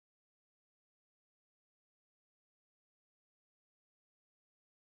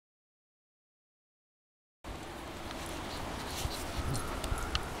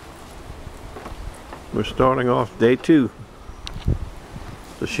We're starting off day 2.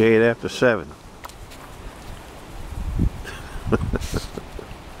 The shade after 7.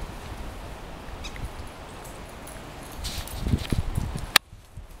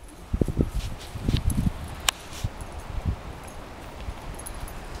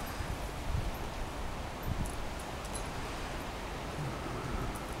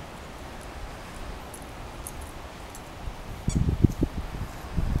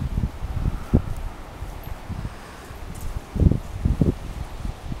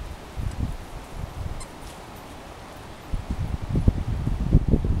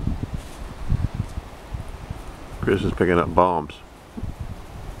 Chris is picking up bombs.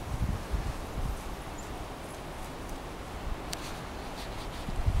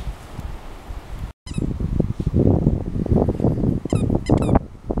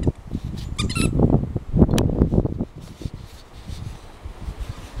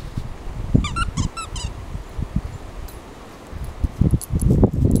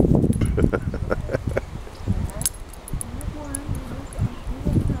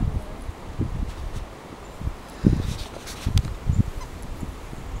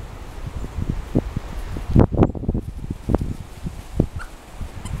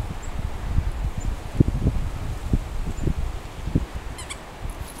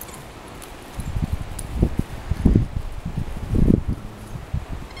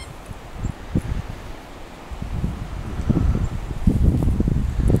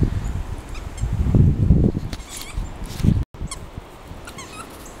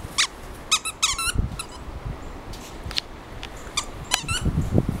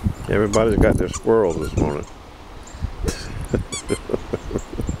 Everybody's got their squirrels this morning.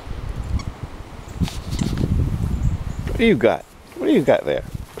 What do you got? What do you got there?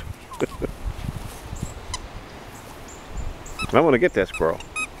 I want to get that squirrel.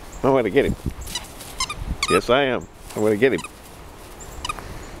 I want to get him. Yes, I am. I want to get him.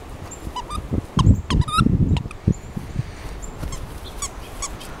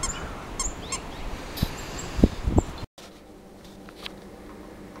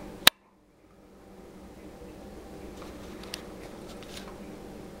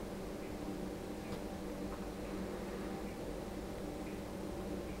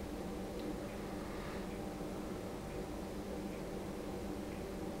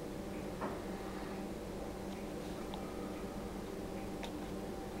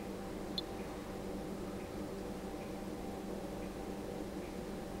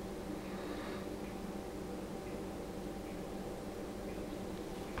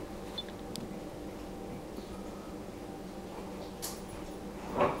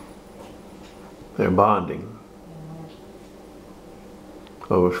 They're bonding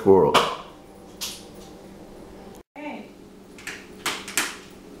over squirrels. Hey.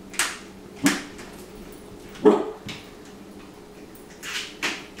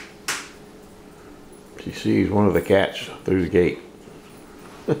 She sees one of the cats through the gate.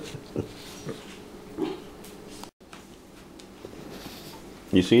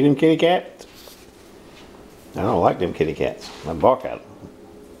 You see them kitty cats? I don't like them kitty cats. I bark at them.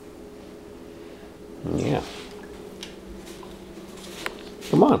 Yeah.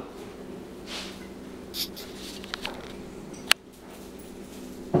 Come on.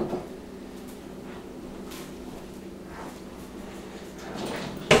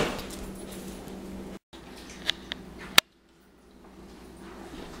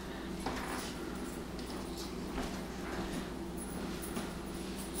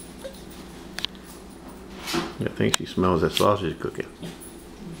 I think she smells that sausage cooking.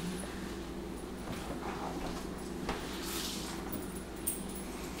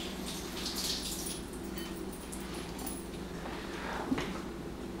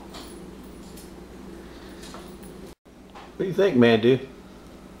 What do you think, man, dude?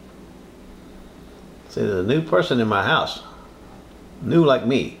 Say, there's a new person in my house. New like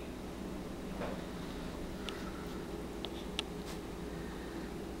me.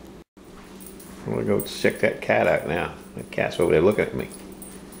 I'm gonna go check that cat out now. That cat's over there looking at me.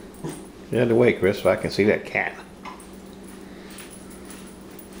 Get out of the way, Chris, so I can see that cat.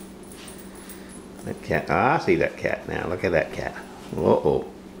 That cat. Ah, I see that cat now. Look at that cat. Uh-oh.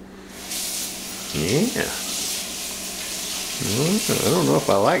 Yeah. I don't know if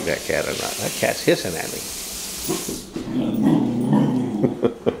I like that cat or not. That cat's hissing at me.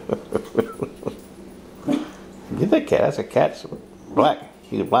 Get that cat. That's a cat's black.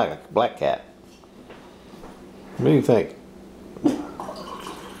 He's a black cat. What do you think?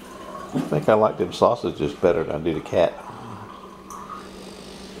 I think I like them sausages better than I do the cat.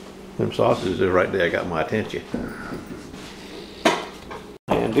 Them sausages are right there, got my attention.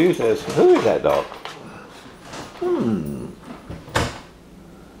 And dude says, who is that dog?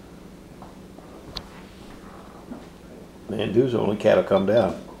 Man, Dew's the only cat will come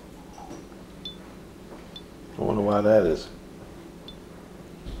down. I wonder why that is.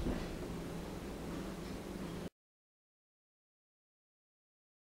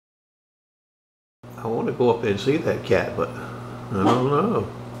 I want to go up there and see that cat, but I don't know.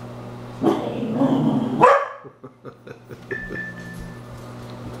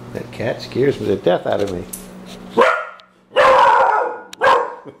 That cat scares me the death out of me.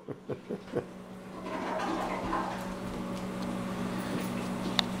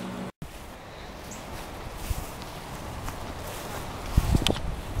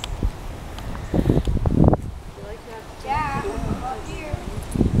 Jack, up here.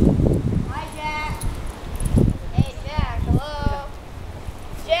 Hi, Jack. Hey, Jack, hello.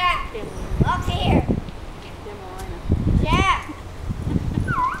 Jack, up here. Jack.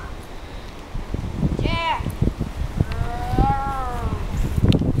 Jack.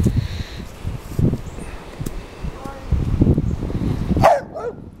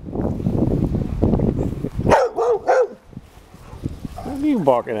 What are you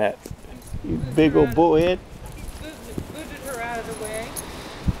barking at? You big old bullhead. Booted her out of the way.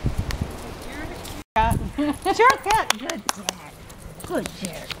 Sure, cat. Good Jack. Good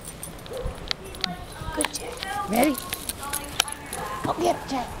Jack. Good Jack. Ready? Oh, get it,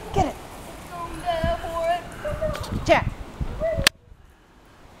 Jack. Get it. Jack.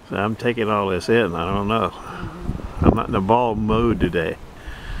 So I'm taking all this in. I don't know. I'm not in the ball mode today.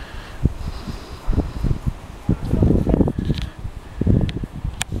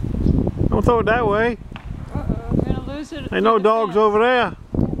 Don't throw it that way. Uh-oh, we're gonna lose it. Ain't no dogs over there.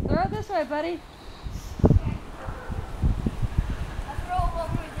 Throw it this way, buddy. I'll throw it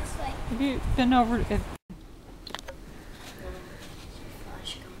over this way. If you been over, if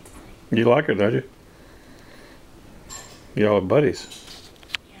You like her, don't you? Y'all are buddies.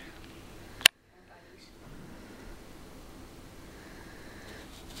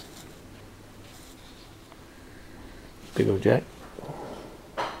 Big old Jack.